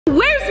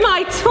Where's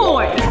my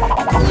toy?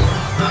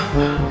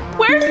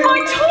 Where's my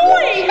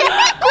toy?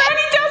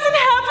 Granny doesn't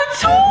have a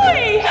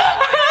toy!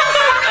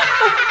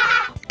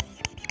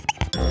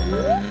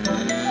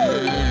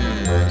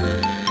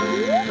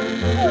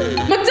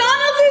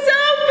 McDonald's is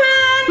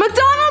open!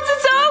 McDonald's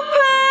is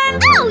open!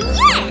 Oh,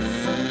 yes!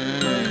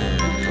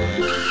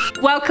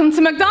 Welcome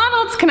to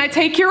McDonald's. Can I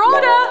take your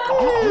order?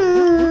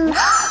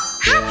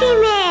 Happy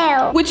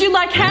Meal! Would you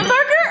like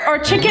hamburger or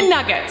chicken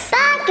nuggets?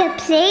 Burger,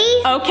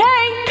 please.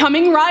 Okay,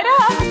 coming right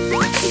up.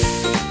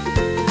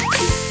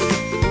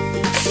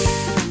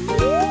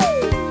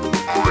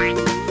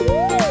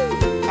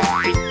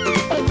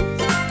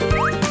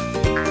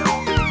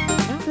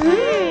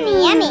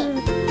 Yummy.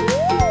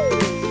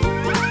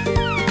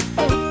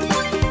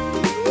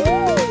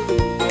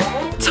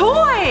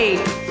 Toy!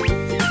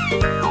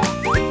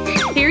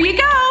 Here you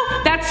go.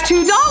 That's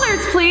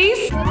 $2,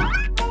 please.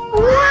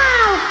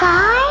 Wow,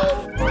 guys.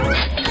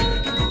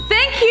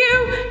 Thank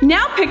you.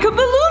 Now pick a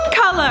balloon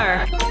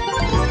color.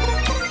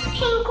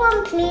 Pink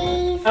one,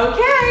 please.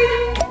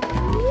 Okay.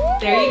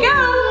 There you go.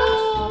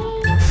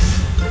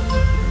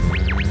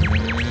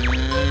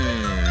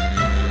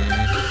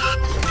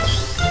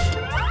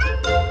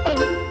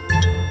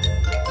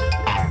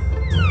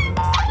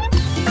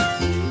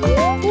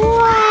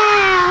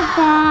 Wow,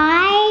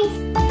 guys.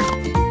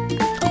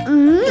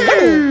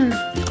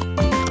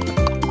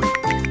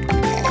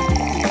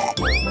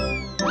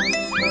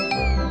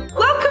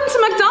 Welcome to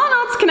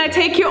McDonald's. Can I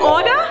take your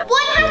order?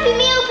 One Happy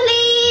Meal,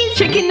 please.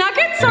 Chicken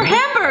nuggets or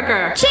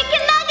hamburger?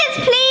 Chicken nuggets,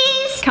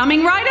 please.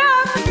 Coming right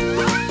up.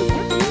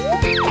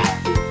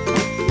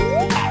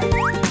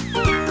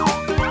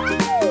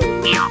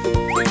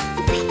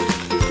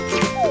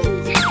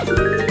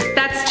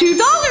 That's $2,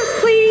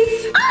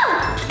 please. Oh!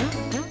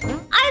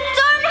 I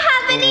don't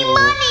have any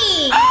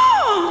money.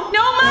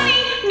 No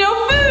money, no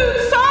food.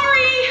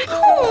 Sorry.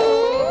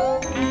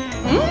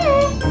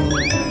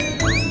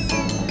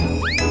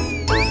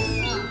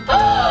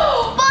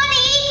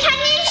 Bonnie, can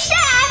you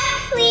share,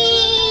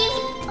 please?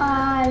 No.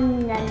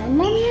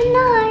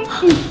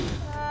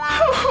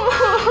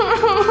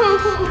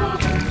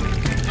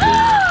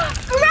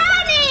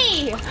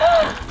 Granny!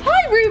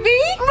 Hi,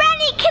 Ruby.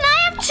 Granny, can I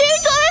have $2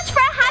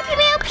 for a Happy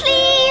Meal,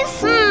 please?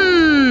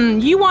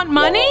 You want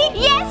money?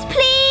 Yes,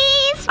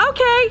 please.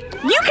 Okay,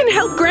 you can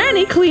help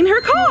Granny clean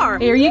her car.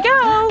 Here you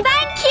go.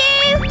 Thank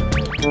you.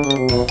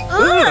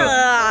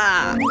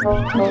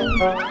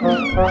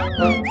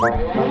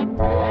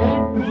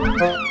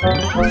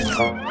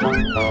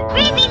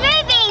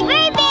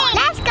 Ruby,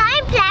 let's go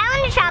and play on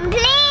the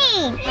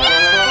trampoline.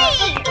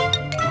 Yay!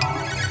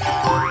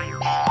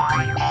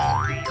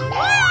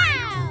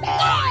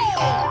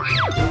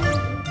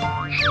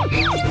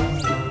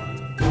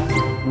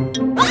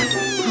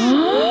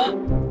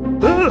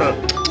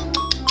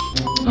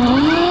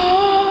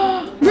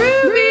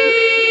 Ruby!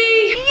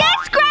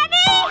 Yes,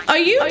 Granny! Are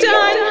you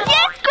done?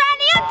 Yes,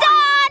 Granny, I'm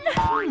done!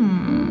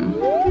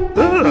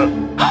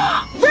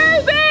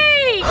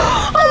 Ruby!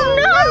 Oh,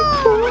 no!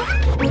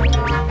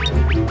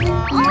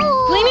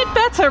 Clean it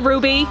better,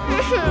 Ruby.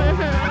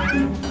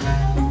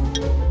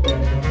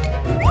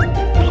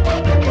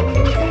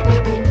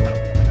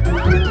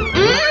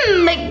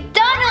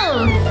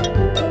 McDonald's!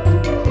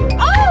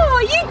 Oh,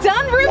 are you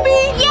done,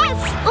 Ruby? Yes,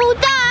 all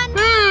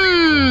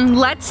done!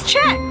 Let's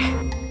check.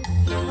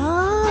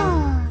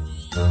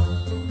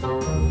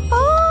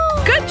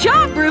 Oh. Good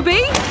job,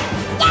 Ruby.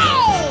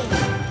 Yay!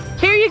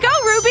 Here you go,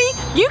 Ruby.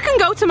 You can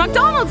go to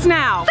McDonald's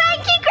now.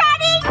 Thank you,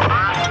 Granny!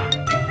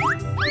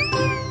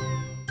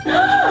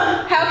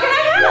 How can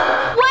I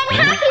help? One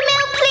Happy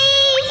Meal,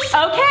 please!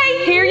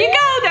 Okay, here you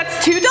go. That's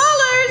 $2. Thank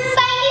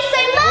you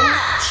so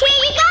much! Here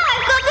you go,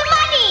 I've got the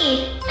money!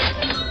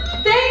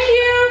 Thank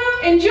you.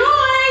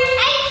 Enjoy.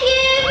 Thank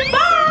you!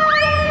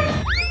 Bye.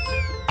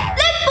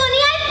 Look,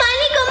 Bonnie, I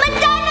finally got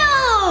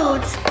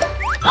McDonald's!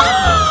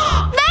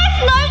 There's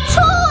no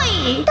toy!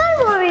 Don't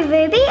worry,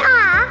 Ruby, I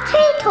have 2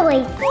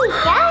 toys. Here you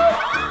go.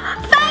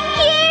 Thank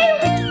you!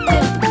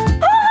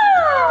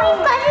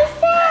 We've got the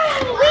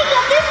same! We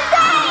got the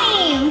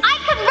same! I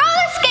can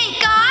roller skate,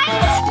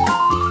 guys!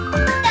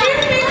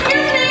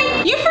 Excuse me.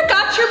 You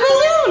forgot your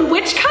balloon.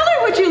 Which color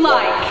would you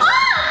like? Oh,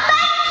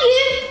 thank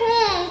you!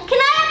 Can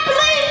I have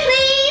blue,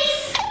 please?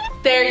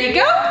 There you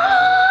go.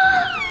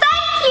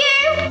 Thank you!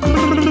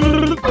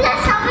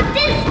 Let's have a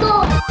disco!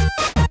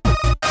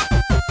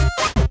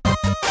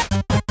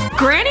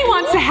 Granny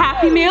wants a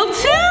Happy Meal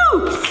too.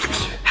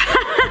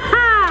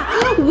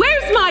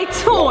 Where's my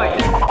toy?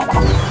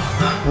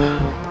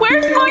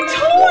 Where's my